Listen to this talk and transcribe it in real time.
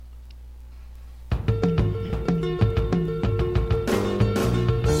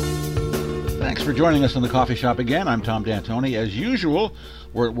Thanks for joining us in the coffee shop again. I'm Tom D'Antoni. As usual,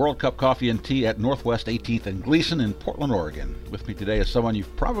 we're at World Cup Coffee and Tea at Northwest 18th and Gleason in Portland, Oregon. With me today is someone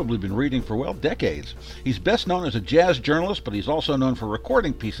you've probably been reading for, well, decades. He's best known as a jazz journalist, but he's also known for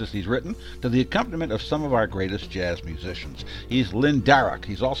recording pieces he's written to the accompaniment of some of our greatest jazz musicians. He's Lynn Darroch.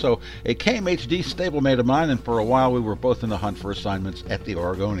 He's also a KMHD stablemate of mine, and for a while we were both in the hunt for assignments at the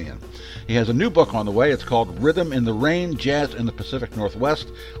Oregonian. He has a new book on the way. It's called Rhythm in the Rain, Jazz in the Pacific Northwest.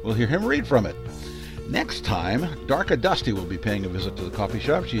 We'll hear him read from it. Next time, Darka Dusty will be paying a visit to the coffee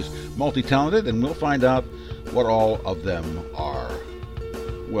shop. She's multi-talented, and we'll find out what all of them are.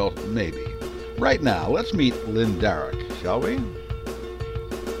 Well, maybe. Right now, let's meet Lynn Darroch, shall we?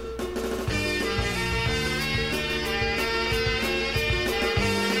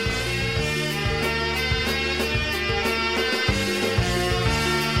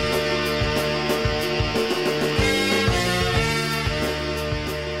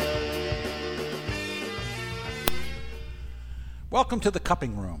 Welcome to the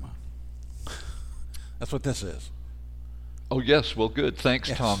cupping room. That's what this is. Oh, yes. Well, good. Thanks,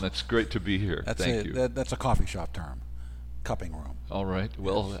 yes. Tom. It's great to be here. Thank you. That's a coffee shop term, cupping room. All right.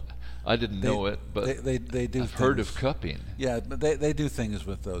 Well, yes. I didn't know it, but they do. I've heard of cupping. Yeah, but they do things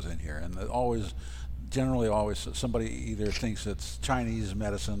with those in here, and generally always somebody either thinks it's Chinese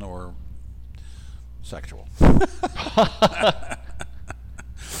medicine or sexual.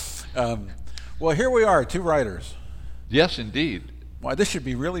 Well, here we are, two writers. Yes, indeed. Why, this should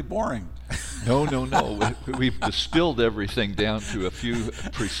be really boring. No. We've distilled everything down to a few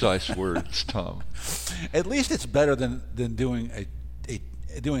precise words, Tom. At least it's better than doing a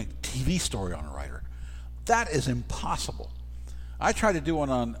TV story on a writer. That is impossible. I tried to do one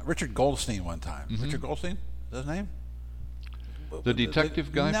on Richard Goldstein one time. Mm-hmm. Richard Goldstein? Is that his name? The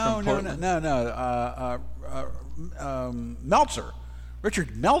detective guy from Portland? No. Meltzer.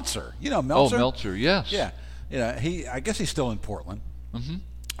 Richard Meltzer. You know Meltzer? Oh, Meltzer, yes. Yeah. You know, I guess he's still in Portland.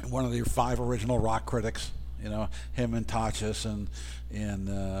 Mm-hmm. One of the 5 original rock critics. You know, him and Tachis and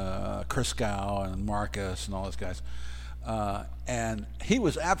Chris Gow and Marcus and all those guys. And he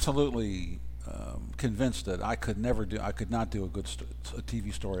was absolutely convinced that I could not do a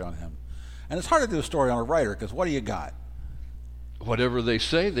TV story on him. And it's hard to do a story on a writer because what do you got? Whatever they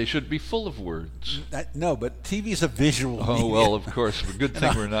say, they should be full of words. No, but TV's a visual medium. Oh, well, of course. Good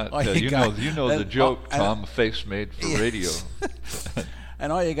thing we're not. You know the joke, Tom, face made for radio.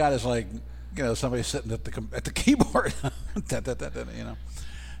 And all you got is somebody sitting at the keyboard. You know.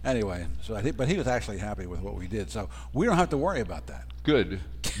 Anyway, but he was actually happy with what we did, so we don't have to worry about that. Good.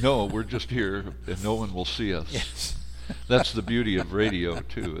 No, we're just here, and no one will see us. Yes. That's the beauty of radio,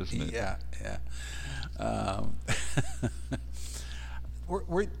 too, isn't it? Yeah.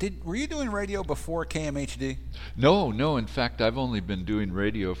 Were you doing radio before KMHD? No. In fact, I've only been doing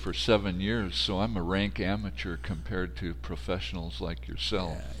radio for 7 years, so I'm a rank amateur compared to professionals like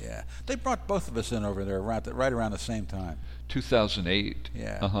yourself. Yeah. They brought both of us in over there right around the same time. 2008.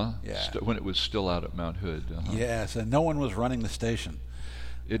 Yeah. When it was still out at Mount Hood. Yes, and no one was running the station.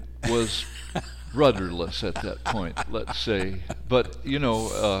 It was rudderless at that point, let's say. But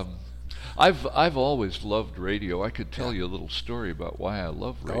I've always loved radio. I could tell you a little story about why I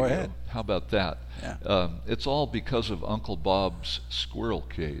love radio. Go ahead. How about that? Yeah. It's all because of Uncle Bob's squirrel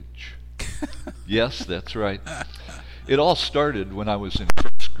cage. Yes, that's right. It all started when I was in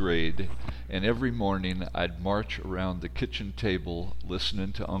 1st grade, and every morning I'd march around the kitchen table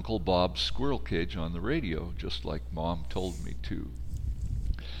listening to Uncle Bob's squirrel cage on the radio, just like Mom told me to.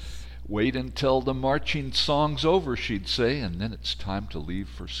 Wait until the marching song's over, she'd say, and then it's time to leave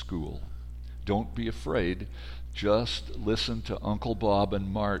for school. Don't be afraid. Just listen to Uncle Bob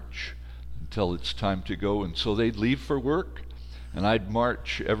and march until it's time to go. And so they'd leave for work, and I'd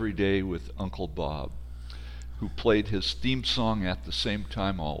march every day with Uncle Bob, who played his theme song at the same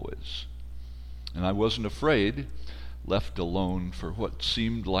time always. And I wasn't afraid, left alone for what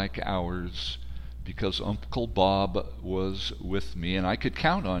seemed like hours, because Uncle Bob was with me, and I could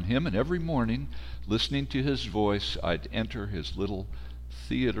count on him, and every morning, listening to his voice, I'd enter his little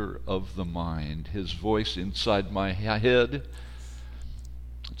theater of the mind, his voice inside my head.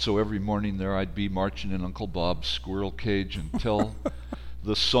 So every morning there I'd be marching in Uncle Bob's squirrel cage until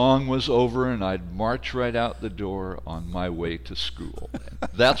the song was over, and I'd march right out the door on my way to school.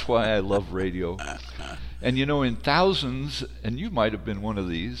 That's why I love radio. And in thousands, and you might have been one of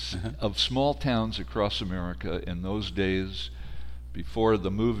these, of small towns across America in those days, before the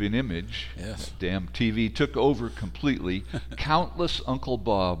moving image, yes. Damn TV took over completely, countless Uncle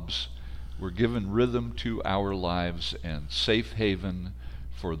Bobs were given rhythm to our lives and safe haven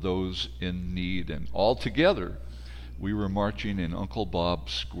for those in need. And all together, we were marching in Uncle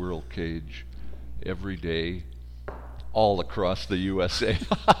Bob's squirrel cage every day, all across the USA.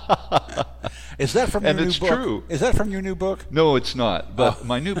 Is that from your And new it's book? true. Is that from your new book? No, it's not. But Oh.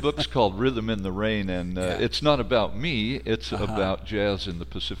 my new book's called Rhythm in the Rain, and Yeah. it's not about me. It's about jazz in the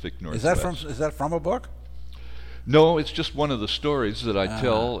Pacific Northwest. Is that from a book? No, it's just one of the stories that I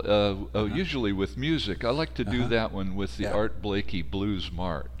tell, usually with music. I like to do that one with the Yeah. Art Blakey Blues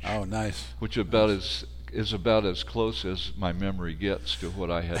March, Oh, nice. which is about as close as my memory gets to what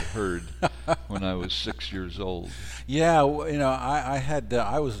I had heard when I was 6 years old. Yeah,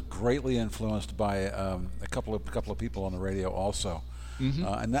 I was greatly influenced by a couple of people on the radio also.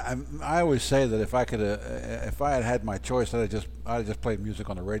 And I always say that if I had had my choice, I'd have just played music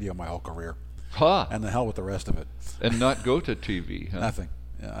on the radio my whole career, Ha! and the hell with the rest of it. And not go to TV, huh? Nothing.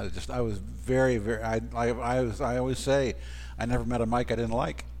 Yeah, I was very, very. I always say, I never met a mic I didn't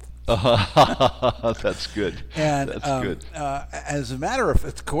like. That's good. And That's good. as a matter of,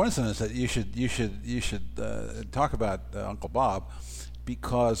 it's a coincidence that you should talk about Uncle Bob,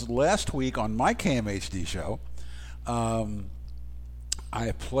 because last week on my KMHD show,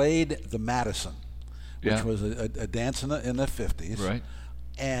 I played the Madison, which Yeah. was a dance in the 50s, Right.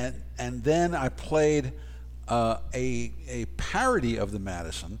 and then I played a parody of the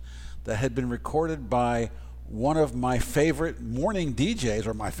Madison that had been recorded by one of my favorite morning DJs,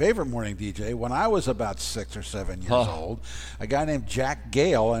 or my favorite morning DJ, when I was about 6 or 7 years old, a guy named Jack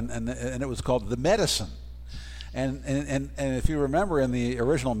Gale, and it was called The Medicine. And if you remember, in the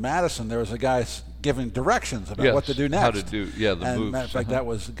original Madison, there was a guy giving directions about Yes, what to do next. how to do, the and moves. Matter of fact, that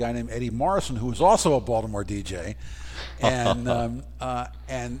was a guy named Eddie Morrison, who was also a Baltimore DJ. And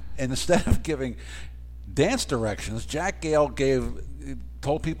and instead of giving dance directions, Jack Gale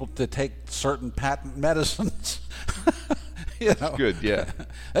told people to take certain patent medicines. Good, yeah.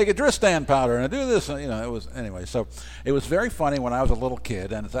 Take a Dristan powder and do this. It was anyway. So it was very funny when I was a little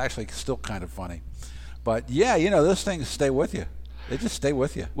kid, and it's actually still kind of funny. But yeah, those things stay with you. They just stay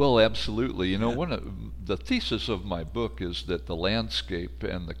with you. Well, absolutely. One of the thesis of my book is that the landscape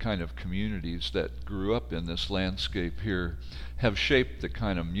and the kind of communities that grew up in this landscape here have shaped the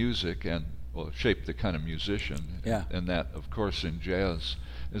kind of music and shaped the kind of musician. Yeah. And that, of course, in jazz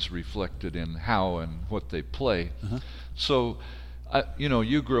is reflected in how and what they play. So,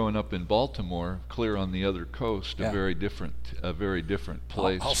 you growing up in Baltimore, clear on the other coast, Yeah. a very different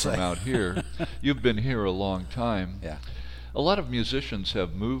place I'll from say. out here. You've been here a long time. Yeah. A lot of musicians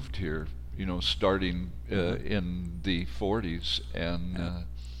have moved here, starting in the 40s and,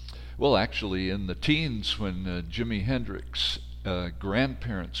 actually in the teens when Jimi Hendrix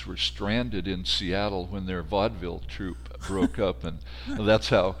grandparents were stranded in Seattle when their vaudeville troupe broke up, and that's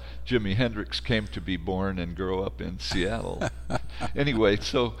how Jimi Hendrix came to be born and grow up in Seattle. Anyway,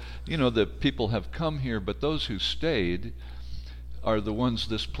 so, the people have come here, but those who stayed are the ones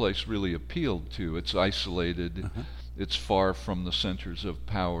this place really appealed to. It's isolated. It's far from the centers of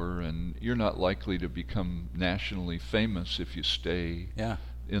power, and you're not likely to become nationally famous if you stay Yeah.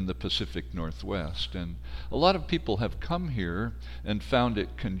 in the Pacific Northwest. And a lot of people have come here and found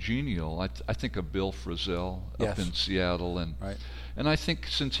it congenial. I think of Bill Frisell Yes. up in Seattle, and Right. and I think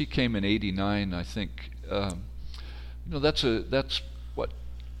since he came in '89, I think that's what.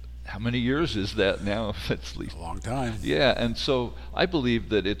 How many years is that now? It's at least A long time. yeah, and so I believe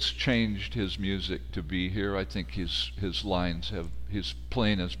that it's changed his music to be here. I think his lines his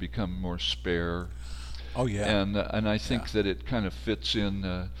playing has become more spare, Oh yeah. and I think Yeah. that it kind of fits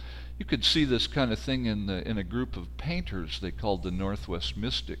in. You could see this kind of thing in a group of painters they called the Northwest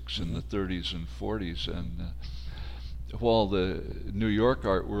Mystics in the 30s and 40s, and while the New York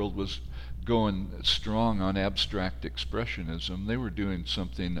art world was going strong on abstract expressionism, they were doing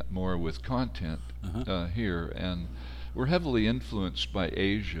something more with content here, and we're heavily influenced by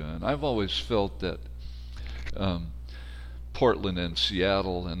Asia. And I've always felt that Portland and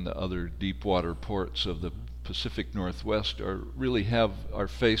Seattle and the other deep water ports of the Pacific Northwest are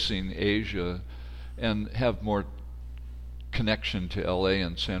facing Asia and have more connection to LA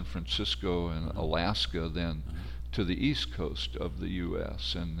and San Francisco and Alaska than to the east coast of the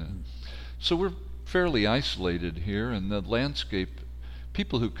US. And so we're fairly isolated here, and the landscape,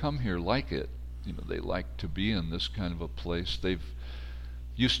 people who come here like it. They like to be in this kind of a place. They've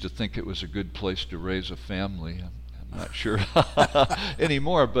used to think it was a good place to raise a family. I'm not sure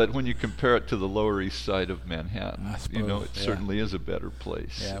anymore, but when you compare it to the Lower East Side of Manhattan, I suppose, it yeah. certainly is a better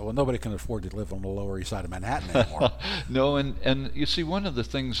place. Yeah. Well, nobody can afford to live on the Lower East Side of Manhattan anymore. No, and you see, one of the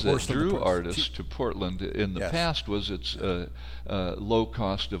things that Worse than the drew Ports. artists to Portland in the Yes. past was its low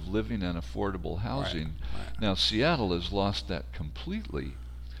cost of living and affordable housing. right. Now, Seattle has lost that completely.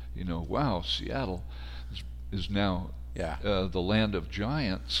 Wow, Seattle. is now Yeah. the land of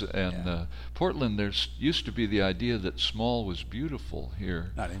giants. And Yeah. Portland, there's used to be the idea that small was beautiful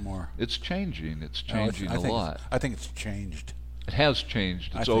here. Not anymore. It's changing. It's No, changing a lot. I think it's changed. It has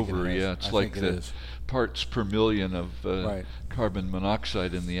changed. I It's think it over. is. Yeah, it's I like think it the is. parts per million of Right. carbon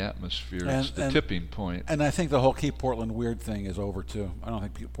monoxide in the atmosphere. And- It's the and- tipping point. And I think the whole Keep Portland Weird thing is over too. I don't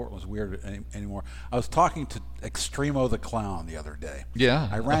think Portland's weird anymore. I was talking to Extremo the Clown the other day. Yeah.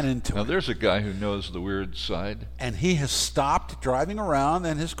 I ran into Now him. there's a guy who knows the weird side. And he has stopped driving around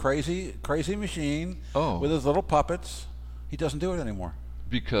in his crazy machine Oh. with his little puppets. He doesn't do it anymore.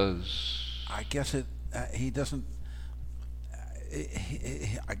 Because I guess he doesn't.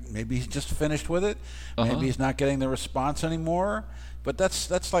 Maybe he's just finished with it. Uh-huh. Maybe he's not getting the response anymore. But that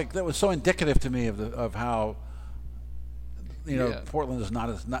was so indicative to me of how Yeah. Portland is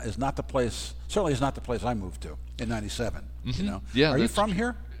not the place. Certainly is not the place I moved to in '97. You know. Yeah, Are you that's from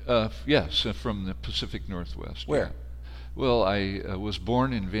here? yes, from the Pacific Northwest. Where? Yeah. Well, I was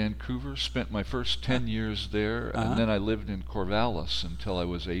born in Vancouver, spent my first 10 years there, Uh-huh. and then I lived in Corvallis until I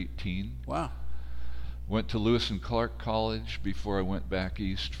was 18. Wow. Went to Lewis and Clark College before I went back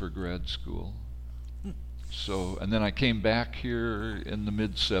east for grad school. So, and then I came back here in the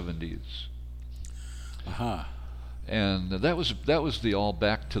mid-70s. Uh-huh. And that was the all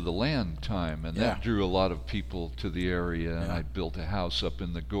back to the land time, and Yeah. that drew a lot of people to the area. And Yeah. I built a house up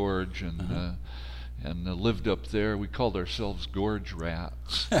in the gorge and lived up there. We called ourselves gorge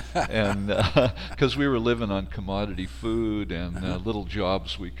rats, and because we were living on commodity food and little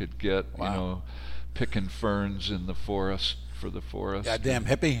jobs we could get, Wow. picking ferns in the forest for the forest. Goddamn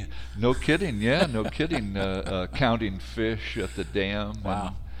hippie. No kidding, yeah, no kidding. Counting fish at the dam. Wow.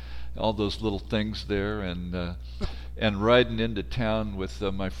 And all those little things there, and riding into town with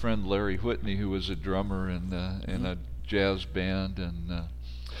my friend Larry Whitney, who was a drummer in a jazz band, and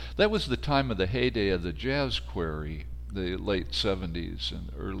that was the time of the heyday of the Jazz Quarry, the late 70s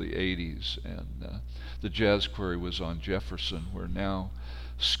and early 80s, and the Jazz Quarry was on Jefferson, where now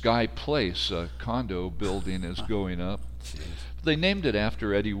Sky Place, a condo building, is going up. Jeez. They named it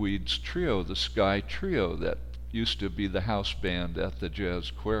after Eddie Weed's trio, the Sky Trio, that used to be the house band at the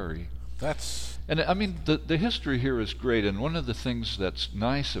Jazz Quarry. That's And I mean, the history here is great, and one of the things that's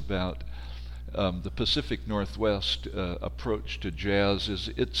nice about the Pacific Northwest approach to jazz is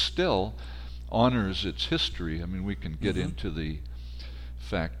it still honors its history. I mean, we can get into the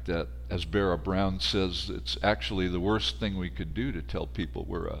fact that, as Barra Brown says, it's actually the worst thing we could do to tell people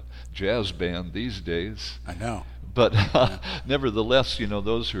we're a jazz band these days. I know. But nevertheless,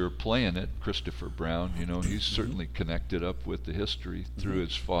 those who are playing it, Christopher Brown, he's certainly connected up with the history through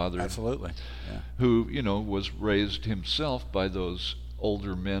his father, Absolutely. Yeah. who, was raised himself by those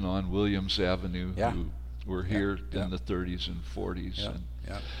older men on Williams Avenue Yeah. who were here Yeah. in the 30s and 40s. Yeah.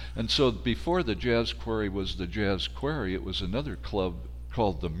 Yeah. And so before the Jazz Quarry was the Jazz Quarry, it was another club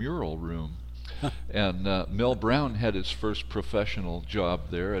called the Mural Room. And Mel Brown had his first professional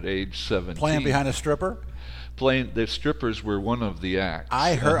job there at age 17. Playing behind a stripper? The strippers were one of the acts.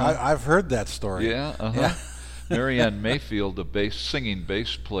 I've heard that story. Yeah, Yeah. Marianne Mayfield, a singing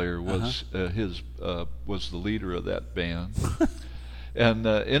bass player, was was the leader of that band. And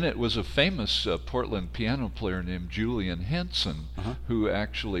in it was a famous Portland piano player named Julian Henson, who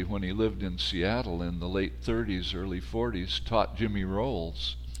actually, when he lived in Seattle in the late 30s, early 40s, taught Jimmy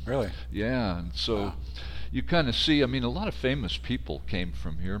Rolls. Really? Yeah, and so Wow. you kind of see, I mean, a lot of famous people came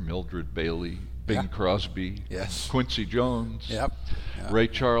from here. Mildred Bailey, Bing Yeah. Crosby, Yes. Quincy Jones. Yep. Yeah. Ray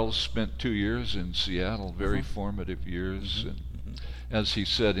Charles spent 2 years in Seattle, very formative years. And as he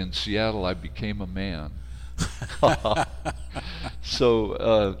said, in Seattle, I became a man.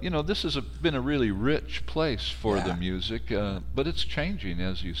 So, this has been a really rich place for the Yeah. music, but it's changing,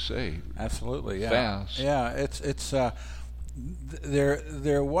 as you say. Absolutely. Yeah. Fast. Yeah. It's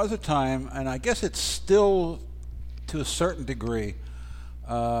there was a time, and I guess it's still to a certain degree,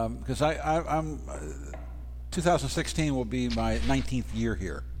 because I'm 2016 will be my 19th year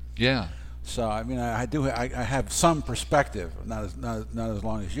here. Yeah. So I mean, I have some perspective, not as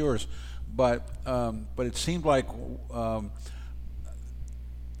long as yours, but it seemed like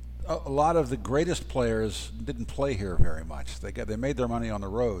a lot of the greatest players didn't play here very much. They made their money on the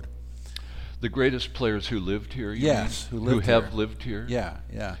road. The greatest players who lived here, you Yes, mean? who have here. lived here? Yeah,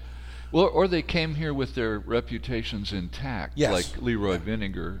 yeah. Well, or they came here with their reputations intact, Yes. like Leroy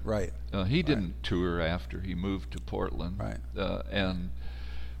Vinegar. Right. He didn't tour after he moved to Portland. Right.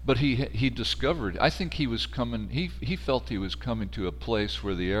 But he discovered, I think he was coming, he felt he was coming to a place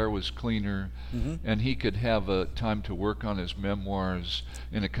where the air was cleaner and he could have a time to work on his memoirs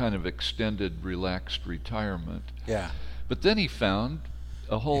in a kind of extended, relaxed retirement. Yeah. But then he found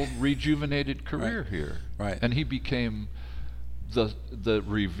a whole rejuvenated career here. Right. And he became the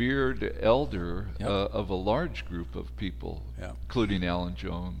revered elder of a large group of people, including Alan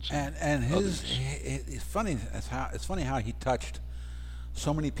Jones. And it's funny how he touched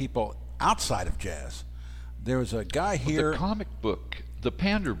so many people outside of jazz. There was a guy here. The comic book, the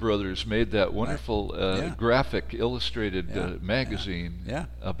Pander brothers made that wonderful graphic illustrated magazine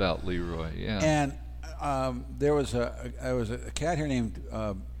about Leroy. Yeah. And there was a cat here named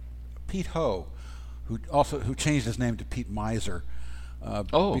Pete Ho, who changed his name to Pete Miser.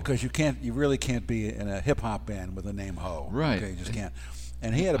 Because you really can't be in a hip hop band with the name Ho. Right. Okay, you just can't.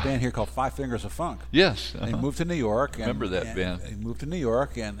 And he had a band here called Five Fingers of Funk. Yes. And he moved to New York. Remember that band? He moved to New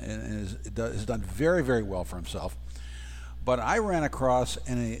York and has done very, very well for himself. But I ran across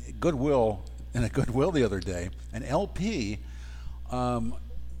in a Goodwill the other day an LP,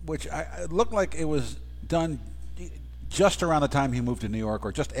 which it looked like it was done just around the time he moved to New York,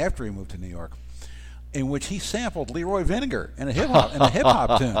 or just after he moved to New York, in which he sampled Leroy Vinegar in a hip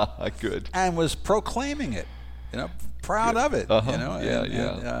hop tune. Good. And was proclaiming it, proud of it.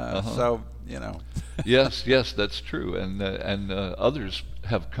 So Yes, that's true. And others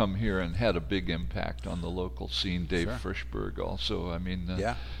have come here and had a big impact on the local scene. Dave Frischberg also. I mean,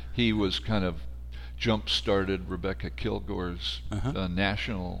 he was kind of jump-started Rebecca Kilgore's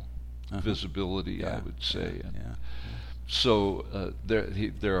national visibility, I would say. So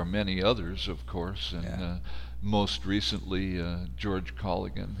there are many others, of course, and most recently George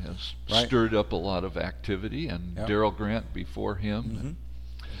Colligan has stirred up a lot of activity, and Daryl Grant before him.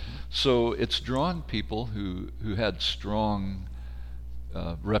 So it's drawn people who had strong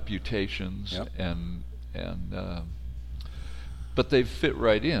reputations, but they've fit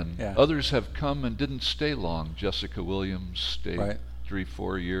right in. Others have come and didn't stay long. Jessica Williams stayed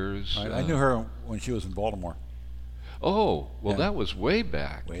 3-4 years. I knew her when she was in Baltimore. Oh, well, that was way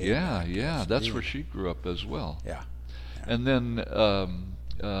back. That's where she grew up as well. And then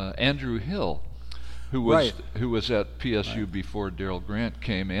Andrew Hill, who was at PSU before Daryl Grant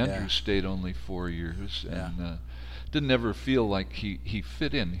came. Andrew stayed only 4 years and didn't ever feel like he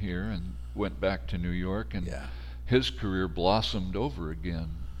fit in here, and went back to New York, and his career blossomed over again.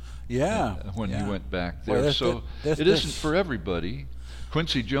 When he went back there. Well, it isn't for everybody.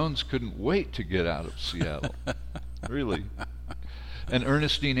 Quincy Jones couldn't wait to get out of Seattle. Really. And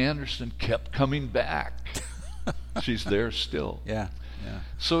Ernestine Anderson kept coming back. She's there still.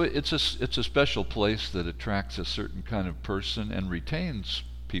 So it's a special place that attracts a certain kind of person and retains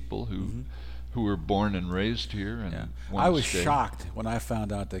people who were born and raised here. And I was shocked when I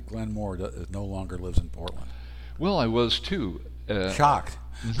found out that Glenn Moore no longer lives in Portland. Well, I was too. Shocked.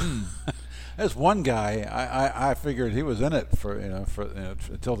 There's one guy I figured he was in it for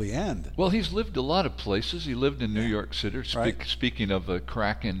until the end. Well, he's lived a lot of places. He lived in New York City. Speaking of a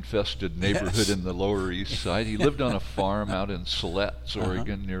crack-infested neighborhood in the Lower East Side, he lived on a farm out in Siletz,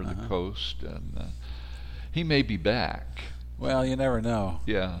 Oregon, near the coast, and he may be back. Well, you never know.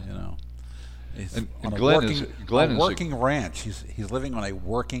 He's on a working ranch. He's living on a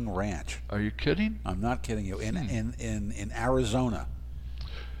working ranch. Are you kidding? I'm not kidding you. In Arizona.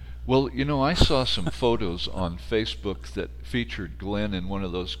 Well, I saw some photos on Facebook that featured Glenn in one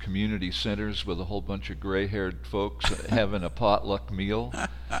of those community centers with a whole bunch of gray-haired folks having a potluck meal.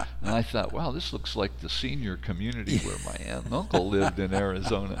 And I thought, wow, this looks like the senior community where my aunt and uncle lived in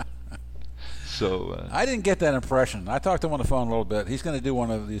Arizona. So I didn't get that impression. I talked to him on the phone a little bit. He's going to do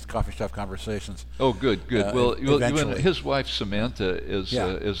one of these coffee shop conversations. Oh, good. Well, eventually. His wife Samantha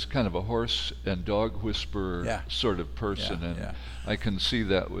is kind of a horse and dog whisperer sort of person, and I can see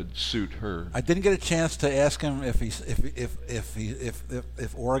that would suit her. I didn't get a chance to ask him if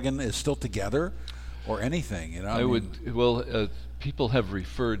Oregon is still together or anything. People have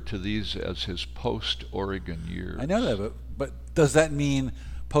referred to these as his post-Oregon years. I know that, but does that mean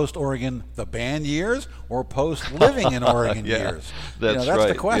post-Oregon, the band years, or post-living in Oregon years? That's right.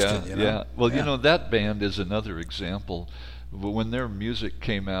 That's the question. Well, that band is another example. When their music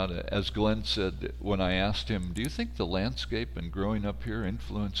came out, as Glenn said, when I asked him, do you think the landscape and growing up here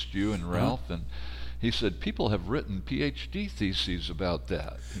influenced you and Ralph? And he said, people have written PhD theses about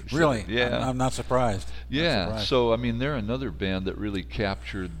that. Really? Yeah. I'm not surprised. So, they're another band that really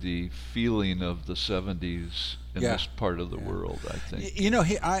captured the feeling of the 70s in this part of the world, I think.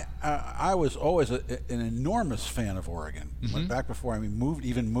 I was always an enormous fan of Oregon. Back before I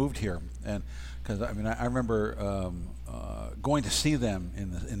moved here, and because I remember going to see them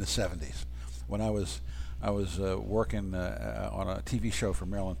in the 70s when I was working on a TV show for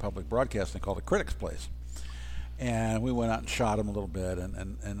Maryland Public Broadcasting called The Critics' Place, and we went out and shot him a little bit, and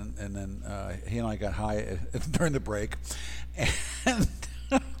then he and I got high during the break, and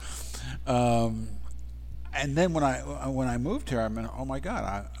And then when I moved here, I mean, oh my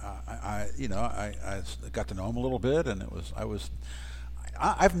God, I got to know him a little bit, and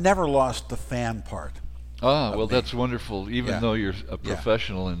I've never lost the fan part. Ah, well, me. that's wonderful. Even though you're a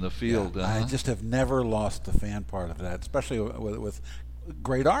professional in the field, I just have never lost the fan part of that, especially with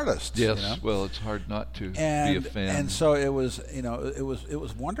great artists. Yes, well, it's hard not to be a fan. And so it was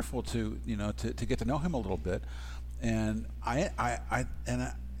wonderful to get to know him a little bit, and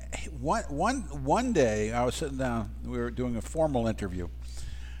one day I was sitting down, we were doing a formal interview,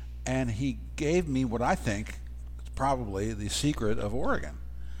 and he gave me what I think is probably the secret of Oregon,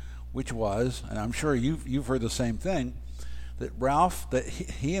 which was, and I'm sure you've heard the same thing, that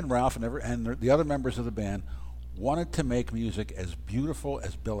he and Ralph and the other members of the band wanted to make music as beautiful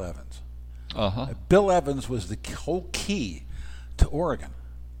as Bill Evans. Bill Evans was the whole key to Oregon.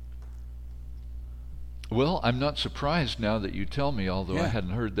 Well, I'm not surprised now that you tell me, although I hadn't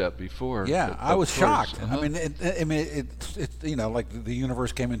heard that before. Yeah, I was shocked. I mean, it's like the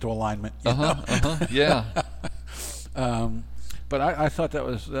universe came into alignment. Yeah. But I thought that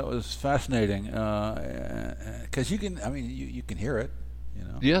was fascinating because you can hear it.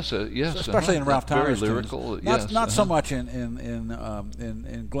 Yes, especially in Ralph Tyler's very lyrical. Tunes. Not so much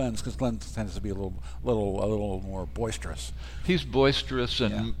in Glenn's, because Glenn tends to be a little more boisterous. He's boisterous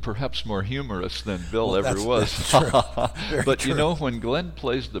and perhaps more humorous than Bill ever was. That's true. But true. When Glenn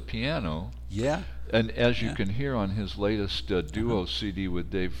plays the piano, and as you can hear on his latest duo CD with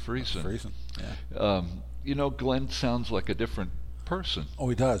Dave Friesen, Glenn sounds like a different person. Oh,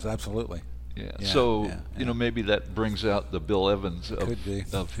 he does, absolutely. So maybe that brings out the Bill Evans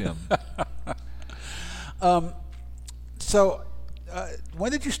of him. So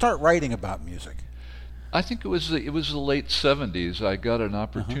when did you start writing about music? I think it was the late 70s. I got an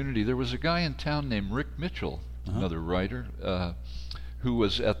opportunity. There was a guy in town named Rick Mitchell, another writer, who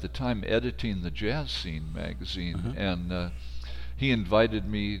was at the time editing the Jazz Scene magazine, and he invited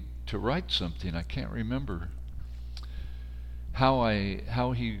me to write something. I can't remember how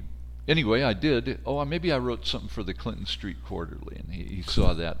he. Anyway, I did. Maybe I wrote something for the Clinton Street Quarterly, and he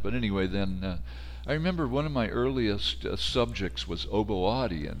saw that. But anyway, then I remember one of my earliest subjects was Obo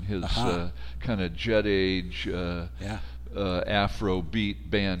Adi and his kind of jet age Afro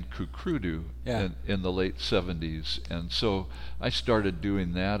beat band Kukrudu in the late 70s. And so I started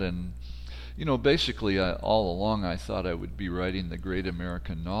doing that, and basically all along I thought I would be writing the great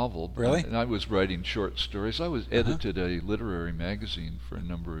American novel. Really? And I was writing short stories. I was edited a literary magazine for a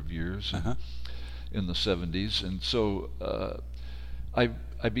number of years in the 70s. And so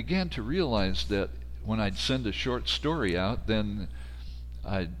I began to realize that when I'd send a short story out, then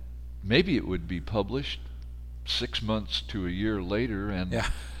maybe it would be published 6 months to a year later,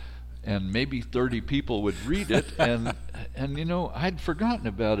 and maybe 30 people would read it, and I'd forgotten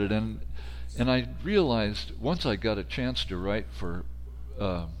about it, and I realized once I got a chance to write for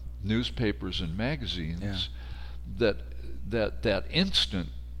newspapers and magazines that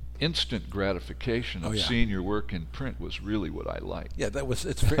instant gratification of seeing your work in print was really what I liked. Yeah,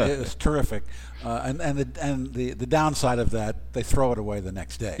 it's terrific, and the downside of that, they throw it away the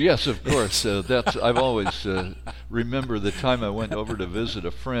next day. Yes, of course. I've always remember the time I went over to visit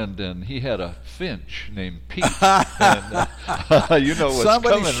a friend, and he had a finch named Pete. And, what's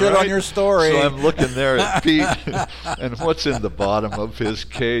somebody coming, shit right? on your story. So I'm looking there at Pete, and what's in the bottom of his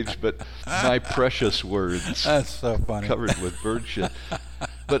cage but my precious words. That's so funny. Covered with bird shit.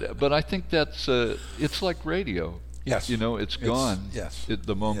 But I think that's it's like radio. Yes. It's gone. Yes.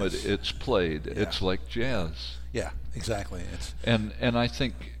 The moment it's played, it's like jazz. Yeah, exactly. And I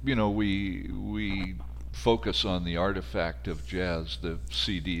think we focus on the artifact of jazz, the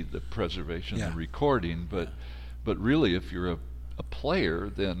CD, the preservation, the recording. But really, if you're a player,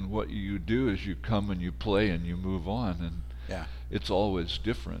 then what you do is you come and you play and you move on, and it's always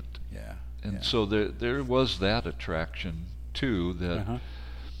different. Yeah. And so there was that attraction too,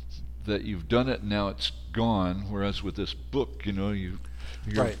 that you've done it, now it's gone. Whereas with this book, you're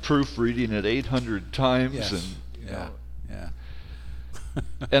proofreading it 800 times, and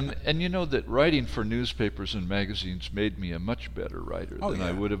that writing for newspapers and magazines made me a much better writer than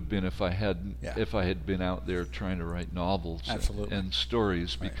I would have been if I had been out there trying to write novels and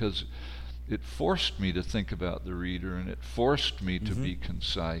stories, because it forced me to think about the reader, and it forced me to be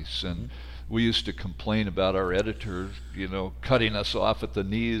concise. And we used to complain about our editor, cutting us off at the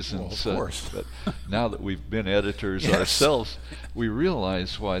knees and such. Course. But now that we've been editors ourselves, we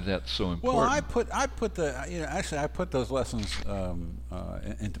realize why that's so important. Well, I put those lessons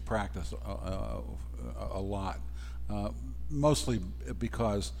into practice a lot, mostly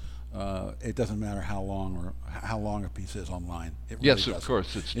because it doesn't matter how long a piece is online. It really Yes, of doesn't.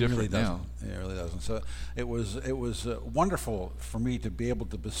 course, it's It really different now. doesn't. It really doesn't. So it was wonderful for me to be able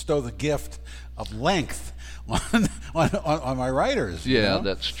to bestow the gift of length on my writers. you Yeah, know?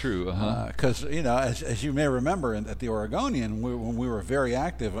 that's true. Uh-huh. Because as you may remember, at the Oregonian, when we were very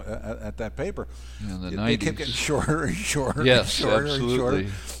active at that paper, In the they kept 90s. getting shorter and shorter, Yes, and shorter absolutely. and shorter,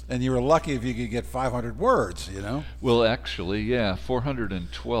 and you were lucky if you could get 500 words. Well, actually, yeah,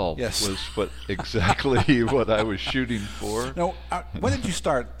 412 Yes. was exactly what I was shooting for. Now, when did you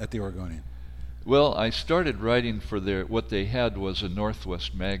start at the Oregonian? Well, I started writing for what they had was a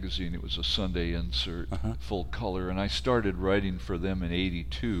Northwest magazine. It was a Sunday insert, full color, and I started writing for them in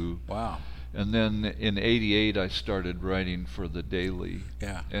 '82. Wow. And then in '88, I started writing for the Daily.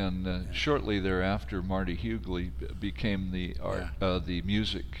 Yeah. And shortly thereafter, Marty Hughley became the the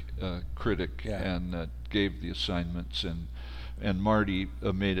music critic and gave the assignments, and Marty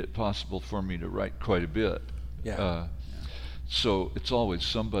made it possible for me to write quite a bit. Yeah. So it's always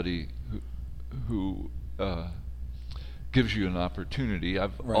somebody who gives you an opportunity.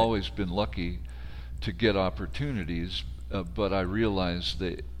 I've always been lucky to get opportunities, but I realize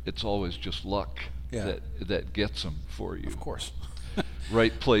that it's always just luck that gets them for you. Of course.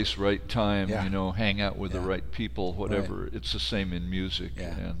 Right place, right time. Yeah. Hang out with the right people. Whatever. Right. It's the same in music.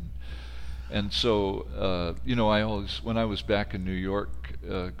 Yeah. And so I always, when I was back in New York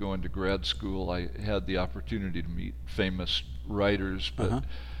going to grad school, I had the opportunity to meet famous writers, but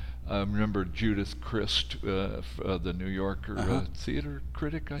I remember Judith Crist, the New Yorker theater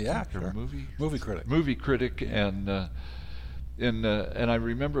critic, I think, or movie critic. Movie critic, and I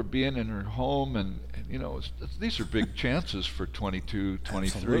remember being in her home, and these are big chances for 22,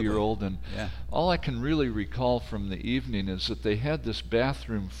 23-year-old, and all I can really recall from the evening is that they had this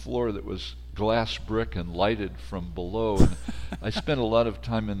bathroom floor that was glass brick and lighted from below, and I spent a lot of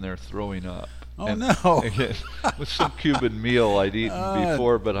time in there throwing up. Oh, no. With some Cuban meal I'd eaten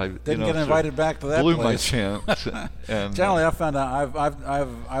before, but I didn't get invited back to that blew place. my chance. And Generally, I found out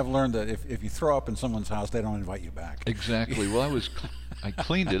I've learned that if you throw up in someone's house, they don't invite you back. Exactly. Well, I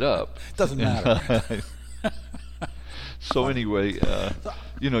cleaned it up. Doesn't matter. So anyway,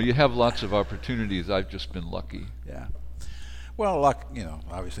 you have lots of opportunities. I've just been lucky. Yeah. Well, luck.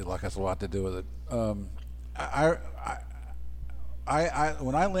 Obviously, luck has a lot to do with it. When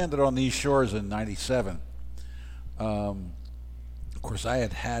I landed on these shores in '97, of course, I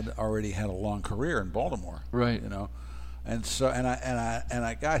had already had a long career in Baltimore. Right. And so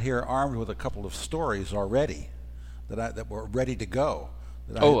I got here armed with a couple of stories already that were ready to go.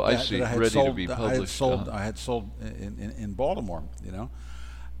 I see. Ready to be published. I had sold in Baltimore.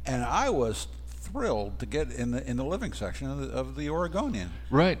 And I was thrilled to get in the living section of the Oregonian.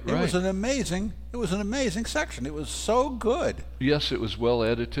 Right. It was an amazing section. It was so good. Yes, it was well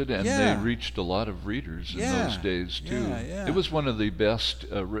edited, and they reached a lot of readers in those days too. Yeah. It was one of the best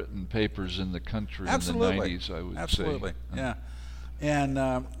written papers in the country in the '90s, I would say. Absolutely. Yeah. And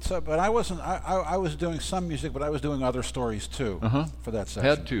but I wasn't. I was doing some music, but I was doing other stories too for that section.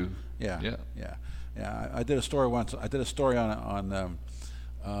 Had to. Yeah. I did a story once. I did a story on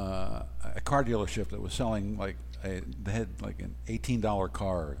a car dealership that was selling they had like an $18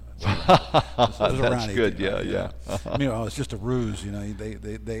 car. It was That's around good. 18, Yeah. Meanwhile, it's just a ruse. They you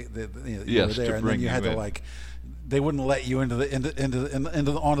Yes, were there, to and bring then you had you to in. they wouldn't let you onto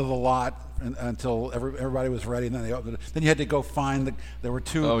the lot until everybody was ready, and then they opened it. Then you had to go find there were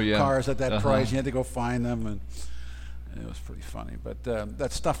two cars at that price. You had to go find them, and it was pretty funny. But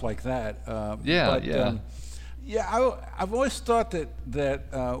that's stuff like that. I've always thought that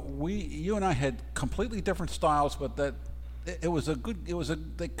you and I had completely different styles, but that in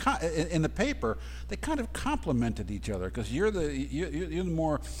the paper they kind of complemented each other, because you're the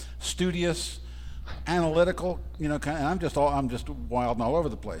more studious, analytical, and I'm just wild and all over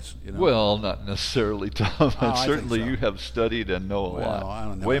the place. Well, not necessarily, Tom. Certainly, so. you have studied and know a lot, I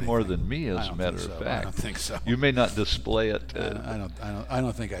don't know way anything. more than me, as a matter of fact. I don't think so. You may not display it. I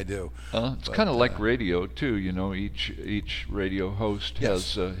don't think I do. It's kind of like radio too. Each radio host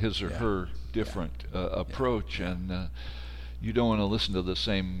has his or her different approach, and you don't want to listen to the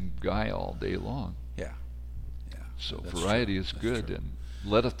same guy all day long. Yeah. So That's variety true. is That's good, true. and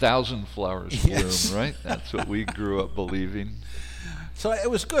let 1,000 flowers bloom. Right? That's what we grew up believing. So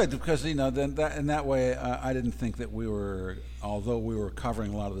it was good because in that way I didn't think that although we were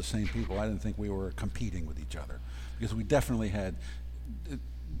covering a lot of the same people, I didn't think we were competing with each other, because we definitely had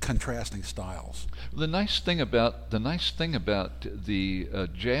contrasting styles. The nice thing about the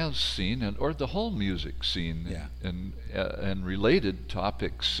jazz scene or the whole music scene and related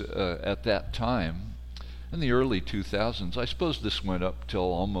topics at that time in the early 2000s. I suppose this went up till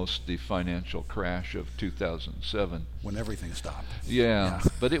almost the financial crash of 2007. When everything stopped. Yeah,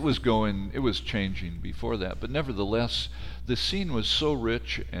 but it was changing before that. But nevertheless, the scene was so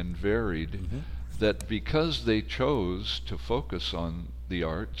rich and varied that because they chose to focus on the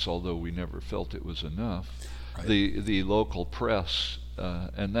arts, although we never felt it was enough, Right. the local press,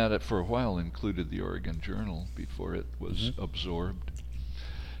 and that for a while included the Oregon Journal before it was absorbed,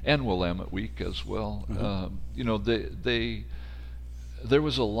 and Willamette Week as well. There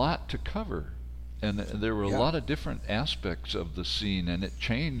was a lot to cover, and there were a lot of different aspects of the scene, and it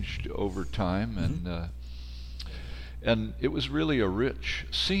changed over time, and it was really a rich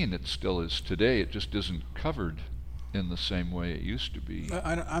scene. It still is today. It just isn't covered in the same way it used to be.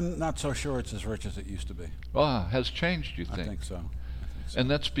 I'm not so sure it's as rich as it used to be. Has changed, you think? I think so. And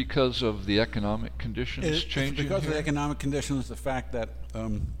that's because of the economic conditions changing. It's because here? of the economic conditions, the fact that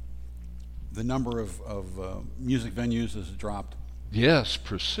the number of music venues has dropped. Yes,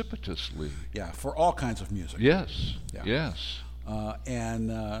 precipitously. Yeah, for all kinds of music. Yes. Yeah. Yes.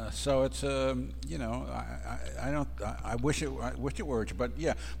 So it's I wish it were, but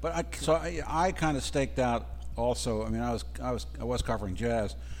yeah, but I kind of staked out also. I mean, I was covering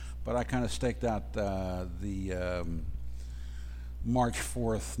jazz, but I kind of staked out the March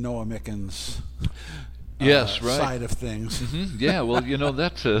 4th Noah Mickens Yes, right. side of things. Yeah, well,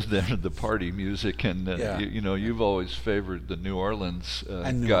 that's the party music, and Yeah. you've always favored the New Orleans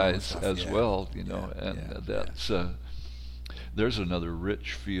And New guys Orleans stuff, as yeah. well, Yeah, that's there's another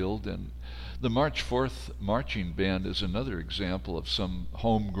rich field, and the March 4th marching band is another example of some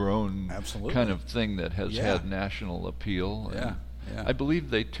homegrown Absolutely. kind of thing that has Yeah. had national appeal. Yeah, and yeah. I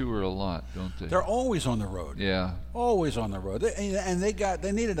believe they tour a lot, don't they? They're always on the road. Yeah. Always on the road.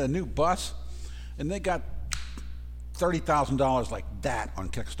 They needed a new bus, and they got $30,000 like that on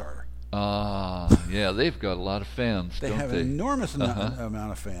Kickstarter. Yeah, they've got a lot of fans, They don't have they? an enormous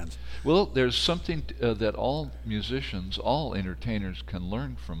amount of fans. Well, there's something that all musicians, all entertainers can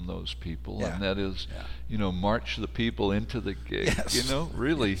learn from those people, Yeah. and that is, Yeah. march the people into the gig. Yes.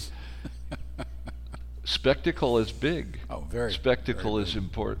 Really. Yes. Spectacle is big. Oh, very. Spectacle very is big.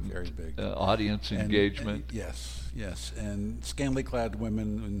 important. Very big. Audience engagement. Yes, and scantily clad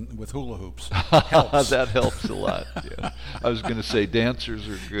women with hula hoops helps. That helps a lot. Yeah. I was going to say dancers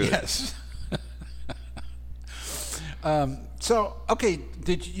are good. Yes. So, okay,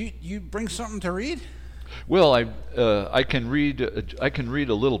 did you bring something to read? Well, I can read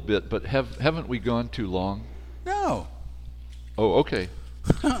a little bit, but haven't we gone too long? No. Oh, okay.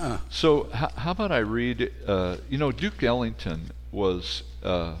 So how about I read? Duke Ellington was.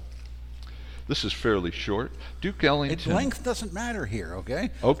 This is fairly short. Duke Ellington. Length doesn't matter here, okay?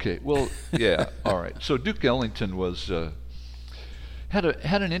 Okay. Well, yeah. All right. So Duke Ellington was had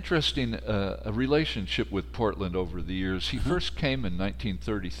an interesting relationship with Portland over the years. He first came in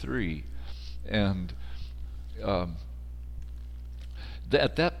 1933, and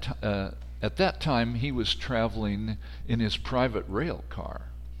at that time he was traveling in his private rail car.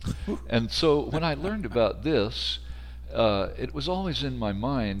 And so when I learned about this, it was always in my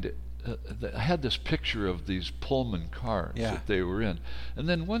mind. I had this picture of these Pullman cars that they were in. And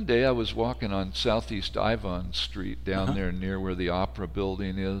then one day I was walking on Southeast Ivon Street down there near where the Opera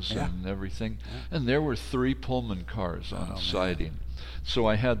Building is and everything. And there were 3 Pullman cars on siding. So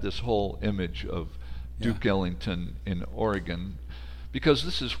I had this whole image of Duke Ellington in Oregon, because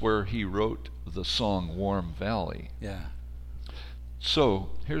this is where he wrote the song Warm Valley. Yeah. So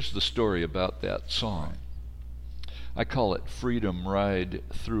here's the story about that song. I call it Freedom Ride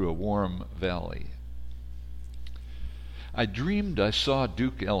Through a Warm Valley. I dreamed I saw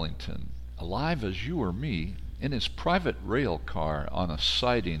Duke Ellington, alive as you or me, in his private rail car on a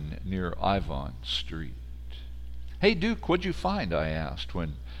siding near Ivon Street. Hey Duke, what'd you find? I asked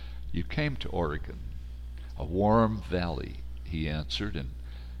when you came to Oregon. A warm valley, he answered, and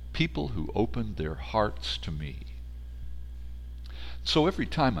people who opened their hearts to me. So every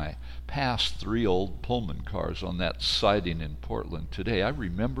time I pass 3 old Pullman cars on that siding in Portland today, I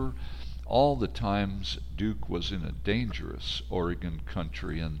remember all the times Duke was in a dangerous Oregon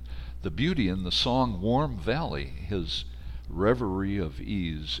country, and the beauty in the song Warm Valley, his reverie of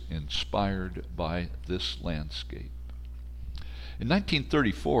ease inspired by this landscape. In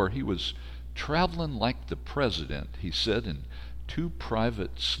 1934, he was traveling like the president, he said, in 2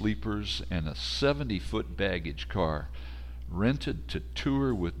 private sleepers and a 70-foot baggage car, rented to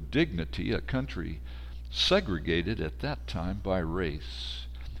tour with dignity a country segregated at that time by race.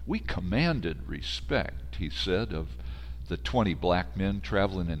 We commanded respect, he said, of the 20 black men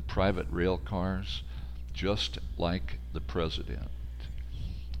traveling in private rail cars, just like the president.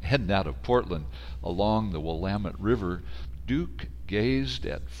 Heading out of Portland along the Willamette River, Duke gazed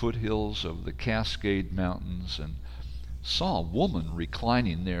at foothills of the Cascade Mountains and saw a woman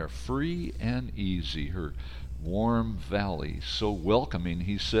reclining there, free and easy, her warm valley so welcoming,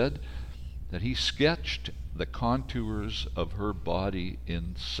 he said, that he sketched the contours of her body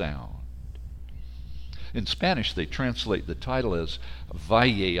in sound. In Spanish, they translate the title as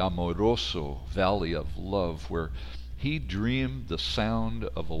Valle Amoroso, Valley of Love, where he dreamed the sound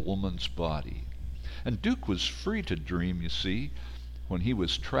of a woman's body. And Duke was free to dream, you see, when he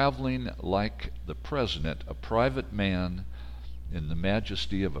was traveling like the president, a private man in the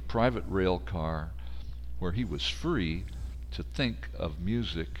majesty of a private rail car, where he was free to think of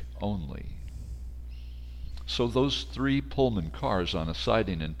music only. So those 3 Pullman cars on a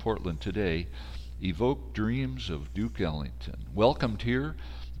siding in Portland today evoke dreams of Duke Ellington, welcomed here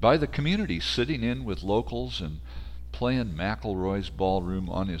by the community, sitting in with locals and playing McElroy's Ballroom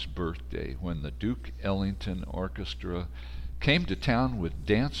on his birthday when the Duke Ellington Orchestra came to town with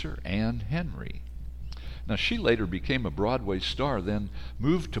dancer Ann Henry. Now, she later became a Broadway star, then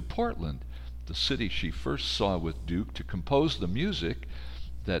moved to Portland, the city she first saw with Duke, to compose the music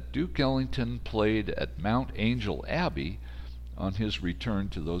that Duke Ellington played at Mount Angel Abbey on his return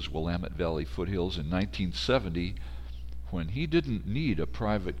to those Willamette Valley foothills in 1970, when he didn't need a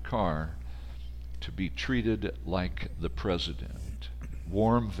private car to be treated like the president.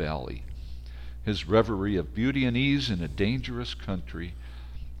 Warm Valley, his reverie of beauty and ease in a dangerous country,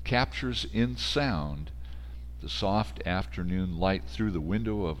 captures in sound the soft afternoon light through the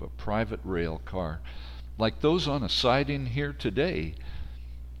window of a private rail car, like those on a siding here today,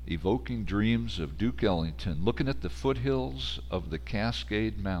 evoking dreams of Duke Ellington, looking at the foothills of the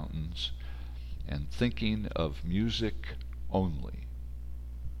Cascade Mountains and thinking of music only.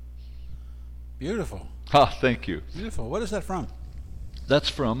 Beautiful. Thank you. Beautiful. What is that from? That's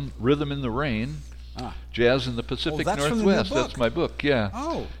from Rhythm in the Rain, Jazz in the Pacific that's from the new Northwest. book. That's my book, yeah.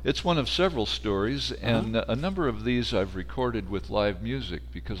 Oh. It's one of several stories, and a number of these I've recorded with live music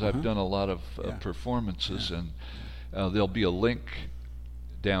because I've done a lot of performances, and there'll be a link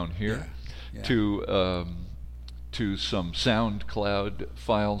down here to some SoundCloud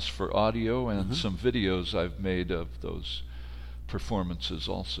files for audio and some videos I've made of those performances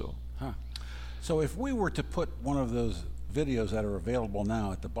also. So if we were to put one of those videos that are available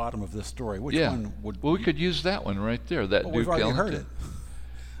now at the bottom of this story, which one would we could use that one right there, that Well, Duke we've already Ellington. heard it.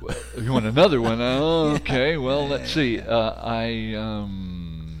 Well, you want another one? Oh, okay. Well, let's see. Well,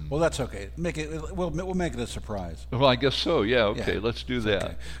 that's okay. We'll make it a surprise. Well, I guess so. Yeah. Okay. Yeah, Let's do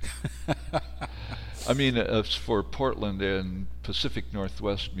that. Okay. I mean, as for Portland and Pacific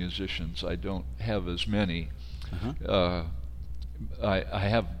Northwest musicians, I don't have as many. I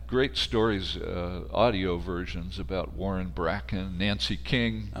have great stories, audio versions about Warren Bracken, Nancy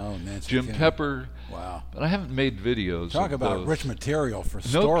King, Jim King. Pepper. Wow. But I haven't made videos. Talk of about those. rich material for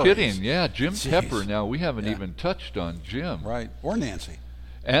No stories. kidding. Yeah, Jim Jeez. Pepper. Now, we haven't Yeah. even touched on Jim. Right. Or Nancy.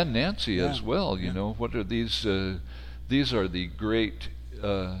 And Nancy Yeah. as well. You know, what are these? These are the great,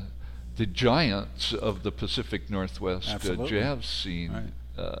 the giants of the Pacific Northwest jazz scene. Right.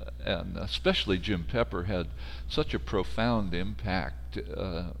 And especially Jim Pepper had such a profound impact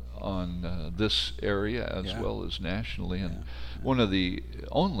on this area as well as nationally, and one of the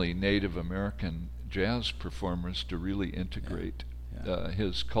only Native American jazz performers to really integrate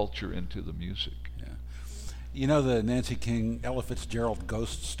his culture into the music. You know the Nancy King, Ella Fitzgerald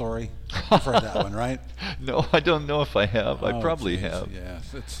ghost story? You've heard that one, right? No, I don't know if I have. I probably geez, have.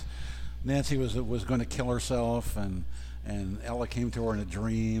 Yes, Nancy was going to kill herself, and Ella came to her in a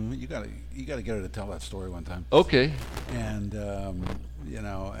dream. You got to get her to tell that story one time. Okay. And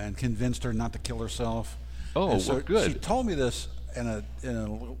and convinced her not to kill herself. Oh, and so well, good. She told me this in a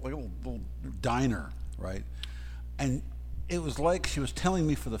little diner, right? And it was like she was telling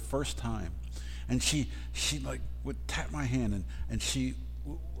me for the first time. And she like would tap my hand, and she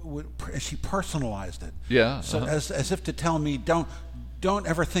she personalized it. Yeah. So as if to tell me, don't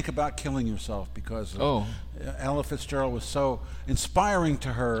ever think about killing yourself, because Ella Fitzgerald was so inspiring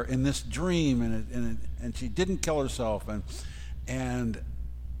to her in this dream, and she didn't kill herself, and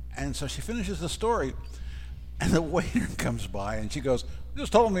so she finishes the story, and the waiter comes by, and she goes,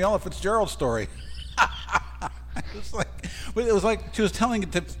 "Just told me Ella Fitzgerald's story." It was like she was telling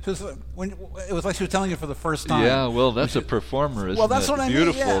it it was like she was telling it for the first time. Yeah, well, that's a performer, isn't it? Well, that's what I mean.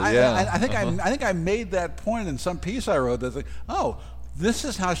 Beautiful, Yeah, I think I made that point in some piece I wrote. That's like, oh, this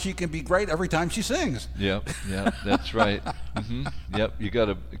is how she can be great every time she sings. Yep, that's right. Yep, you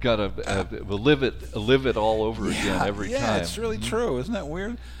gotta live it all over again every time. Yeah, it's really true. Isn't that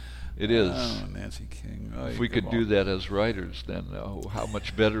weird? It is. Oh, Nancy King. Oh, If we could do that as writers, then how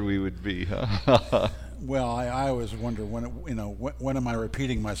much better we would be, huh? Well, I always wonder when am I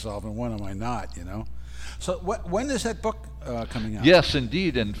repeating myself and when am I not? So when is that book coming out? Yes,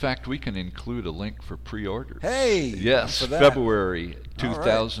 indeed. In fact, we can include a link for pre-orders. Hey, yes, for that. February All right.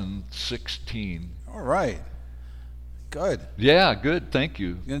 2016. All right. Good. Yeah, good. Thank you.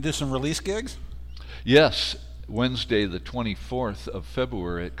 You gonna do some release gigs? Yes, Wednesday, the 24th of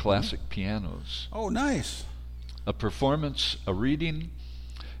February at Classic Pianos. Oh, nice. A performance, a reading,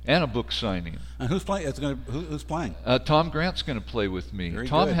 and a book signing. And who's playing? Who's playing? Tom Grant's going to play with me. Very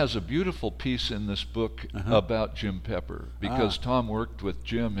Tom good. has a beautiful piece in this book about Jim Pepper because Tom worked with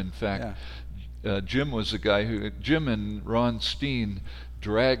Jim. In fact, Jim was the guy Jim and Ron Steen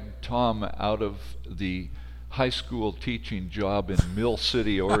dragged Tom out of the high school teaching job in Mill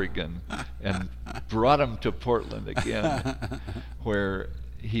City, Oregon, and brought him to Portland again, where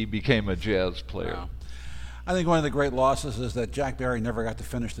he became a jazz player. Wow. I think one of the great losses is that Jack Barry never got to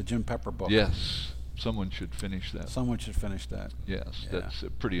finish the Jim Pepper book. Yes, someone should finish that. Someone should finish that. Yes, Yeah. that's a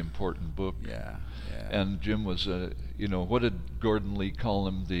pretty important book. Yeah. And Jim was what did Gordon Lee call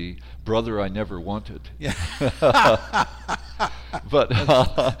him? The brother I never wanted. Yeah. But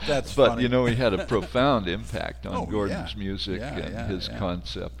That's but funny. He had a profound impact on Oh, Gordon's yeah. music Yeah, and yeah, his yeah.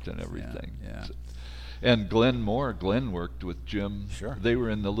 concept and everything. Yeah. And Glenn Moore, Glenn worked with Jim. Sure. They were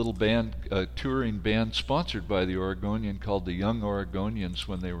in the little band, touring band sponsored by the Oregonian called the Young Oregonians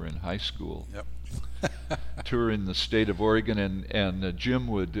when they were in high school. Yep. Touring the state of Oregon, and Jim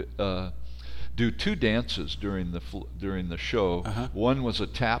would do two dances during the show. One was a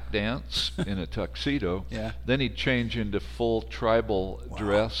tap dance in a tuxedo. Yeah. Then he'd change into full tribal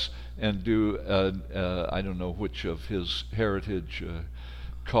dress and do I don't know which of his heritage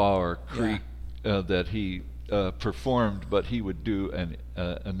Kaw or Creek that he performed, but he would do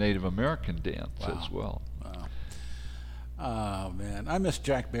a Native American dance as well. Wow. Oh man, I miss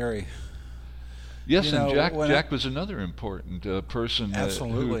Jack Barry. Yes, You know, and Jack when Jack was another important person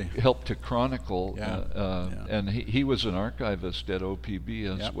Absolutely. who helped to chronicle, Yeah. and he was an archivist at OPB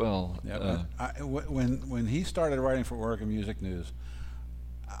as Yep. well. Yeah, when he started writing for Oregon Music News,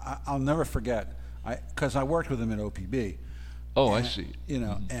 I'll never forget, because I worked with him at OPB. Oh, I And, see.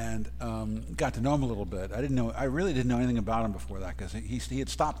 And got to know him a little bit. I really didn't know anything about him before that because he had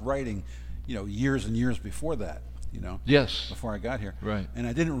stopped writing, years and years before that. Yes. Before I got here. Right. And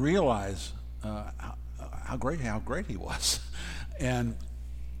I didn't realize how great he was, and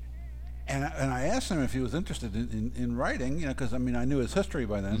I asked him if he was interested in writing, because I knew his history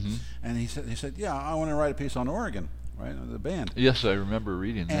by then, and he said, yeah, I want to write a piece on Oregon, right, the band. Yes, I remember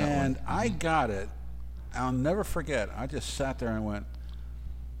reading that one. And I got it. I'll never forget. I just sat there and went,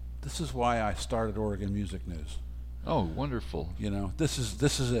 "This is why I started Oregon Music News." Oh, wonderful. This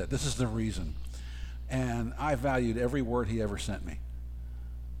is it. This is the reason. And I valued every word he ever sent me.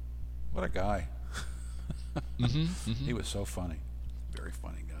 What a guy. He was so funny. Very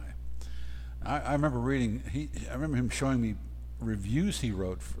funny guy. I remember I remember him showing me reviews he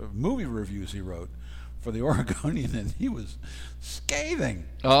wrote, movie reviews he wrote for the Oregonian, and he was scathing.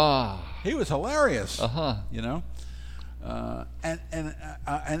 He was hilarious. And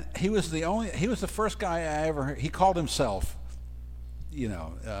he was the first guy I ever heard. He called himself,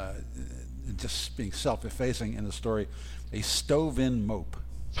 just being self-effacing in the story, a stove-in mope.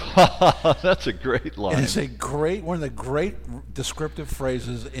 That's a great line. And it's one of the great descriptive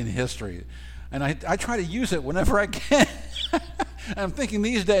phrases in history, and I try to use it whenever I can. I'm thinking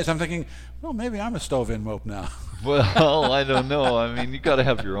these days, well, maybe I'm a stove-in mope now. Well, I don't know. You got to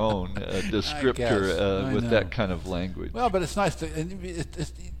have your own descriptor with know. that kind of language. Well, but it's nice to.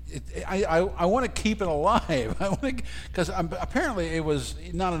 I want to keep it alive. Because apparently it was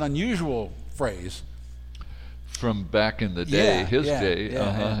not an unusual phrase. From back in the day, his day.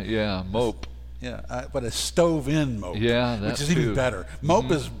 Yeah. Mope. Yeah, but a stove-in mope. Yeah, that which is even too. better.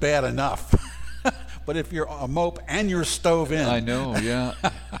 Mope is bad enough, but if you're a mope and you're stove-in, I know. Yeah.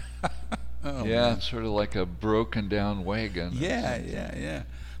 Oh, yeah, man. it's sort of like a broken down wagon. Yeah.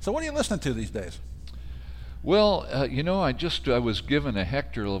 So what are you listening to these days? Well, I was given a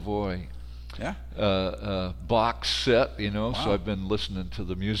Hector Lavoie box set, so I've been listening to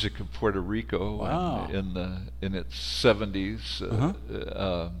the music of Puerto Rico Wow. in its 70s,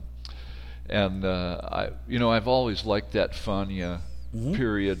 and I've always liked that Fania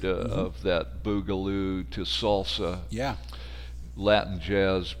period of that boogaloo to salsa, Latin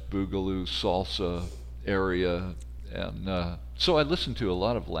jazz, boogaloo, salsa area, and so I listen to a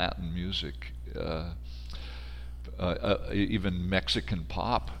lot of Latin music, even Mexican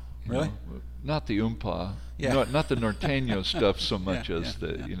pop. you Really? know, not the oompa, Yeah. not the norteño stuff so much Yeah, as yeah,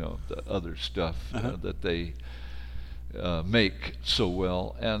 the yeah. you know the other stuff Uh-huh. that they make so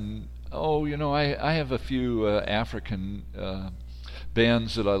well. And you know, I have a few African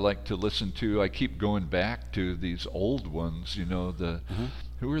bands that I like to listen to. I keep going back to these old ones, you know, Uh-huh.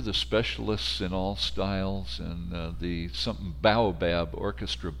 who are the specialists in all styles, and the something Baobab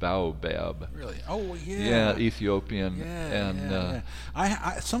Orchestra Baobab. Really? Oh, yeah. Yeah, Ethiopian. Yeah, And yeah,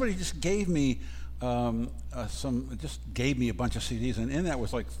 yeah. Somebody just gave me gave me a bunch of CDs, and in that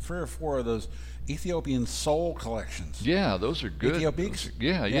was like 3 or 4 of those Ethiopian soul collections. yeah, those are good. Ethiopiques? Those are-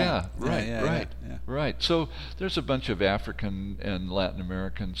 yeah, Yeah. right, Yeah, right, yeah. right. So there's a bunch of African and Latin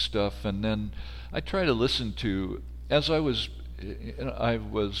American stuff, and then I try to listen to, as I was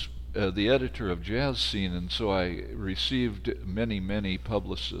the editor of Jazz Scene, and so I received many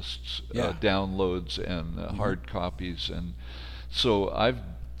publicists' Yeah. downloads and hard copies, and so I've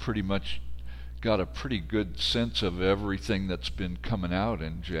pretty much got a pretty good sense of everything that's been coming out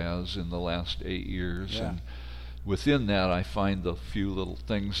in jazz in the last 8 years. Yeah. And within that, I find the few little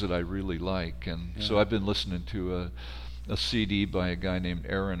things that I really like. And so Yeah. I've been listening to a CD by a guy named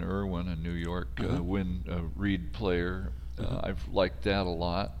Aaron Irwin, a New York reed player. I've liked that a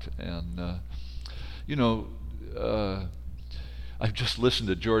lot. And, you know, I've just listened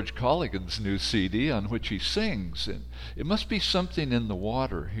to George Colligan's new CD on which he sings, and it must be something in the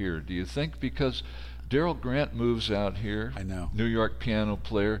water here, do you think? Because Daryl Grant moves out here, I know. New York piano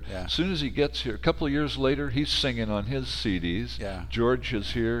player. Yeah. As soon as he gets here, a couple of years later, he's singing on his CDs. Yeah. George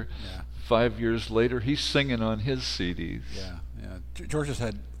is here. Yeah. 5 years later, he's singing on his CDs. Yeah, yeah. George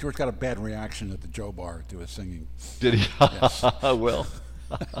got a bad reaction at the Joe Bar to his singing. Did he? Yes. Well,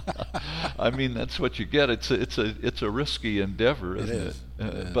 I mean, that's what you get. It's a risky endeavor, It isn't is. it?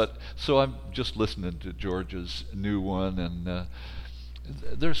 It is. But so I'm just listening to George's new one, and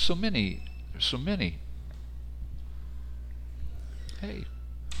there's so many. Hey,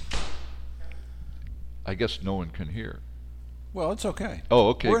 I guess no one can hear. Well, it's okay. Oh,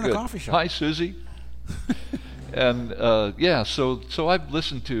 okay, We're in good. a coffee shop. Hi, Susie. And yeah, so I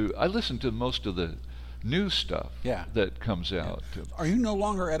listen to most of the new stuff Yeah. that comes out. Are you no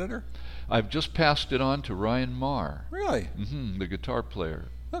longer editor? I've just passed it on to Ryan Marr, Really? the guitar player.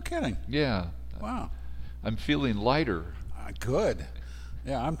 No kidding. Yeah, Wow. I'm feeling lighter. Good.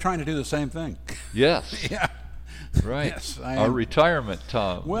 Yeah, I'm trying to do the same thing. Yes, Yeah. right. Yes, I Our am. retirement,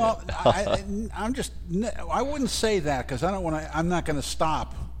 Tom. Well, I wouldn't say that because I don't want to. I'm not going to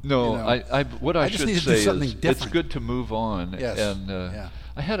stop. No, you know. what I I just should need to do say is something it's different. good to move on. Yes, And yeah.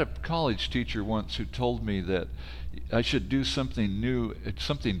 I had a college teacher once who told me that I should do something new,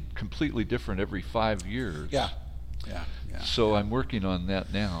 something completely different every 5 years. Yeah. Yeah. Yeah. So I'm working on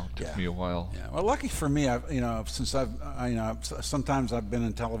that now. Took Yeah. me a while. Yeah. Well, lucky for me, sometimes I've been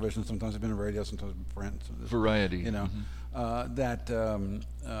in television, sometimes I've been in radio, sometimes I've been in print. Variety. You know,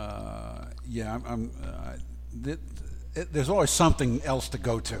 there's always something else to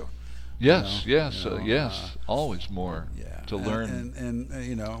go to. Yes, You know, yes, you know, yes. Always more to learn. And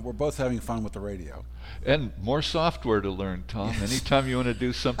you know, we're both having fun with the radio. And more software to learn, Tom. Yes. Anytime you want to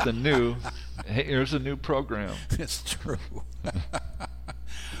do something new, hey, here's a new program. It's true.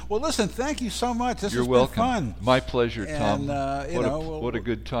 Well, listen, thank you so much. This You're has welcome. been fun. My pleasure, Tom. And, you know, what a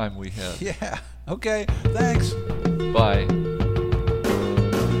good time we had. Yeah. Okay. Thanks. Bye.